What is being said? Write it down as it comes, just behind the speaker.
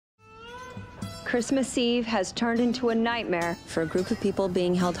Christmas Eve has turned into a nightmare for a group of people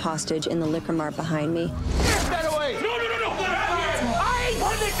being held hostage in the liquor mart behind me. Get that away! No! I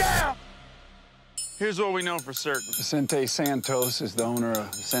put it down! Here's what we know for certain. Vicente Santos is the owner of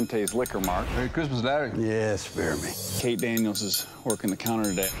Vicente's Liquor Mart. Merry Christmas, Larry. Yeah, spare me. Kate Daniels is working the counter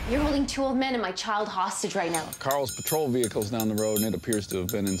today. You're holding 2 old men and my child hostage right now. Carl's patrol vehicle's down the road, and it appears to have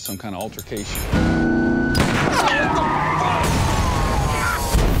been in some kind of altercation.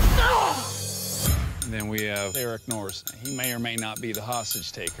 And then we have Eric Norris. He may or may not be the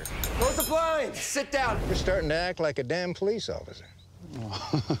hostage taker. Close the blinds. Sit down. You're starting to act like a damn police officer.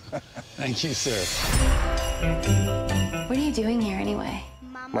 Thank you, sir. What are you doing here anyway?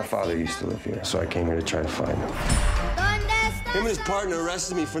 My father used to live here, so I came here to try to find him. Him and his partner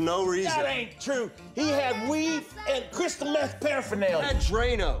arrested me for no reason. That ain't true. He had weed and crystal meth paraphernalia. At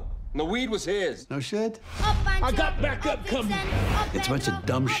Drano. And the weed was his. No shit? I got backup coming. It's a bunch of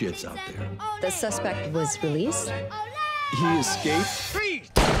dumb shits out there. The suspect was released. He escaped. Freeze!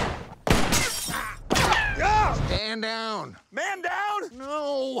 Stand down. Man down?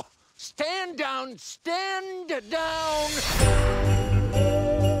 No. Stand down. Stand down.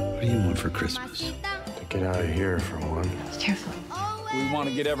 What do you want for Christmas? To get out of here, for one. Be careful. We want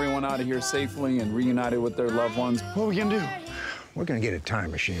to get everyone out of here safely and reunited with their loved ones. What are we gonna do? We're gonna get a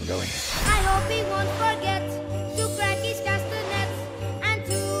time machine going. I hope he won't forget to crack his castanets and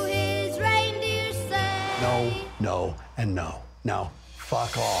to his reindeer say. No, and no. Now,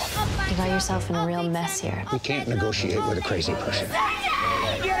 fuck off. You got yourself in a real mess here. We can't negotiate with a crazy person.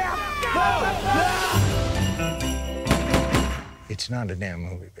 It's not a damn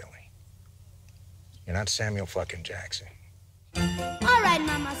movie, Billy. You're not Samuel fucking Jackson. All right,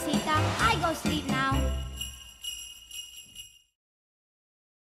 Mamacita, I go sleep now.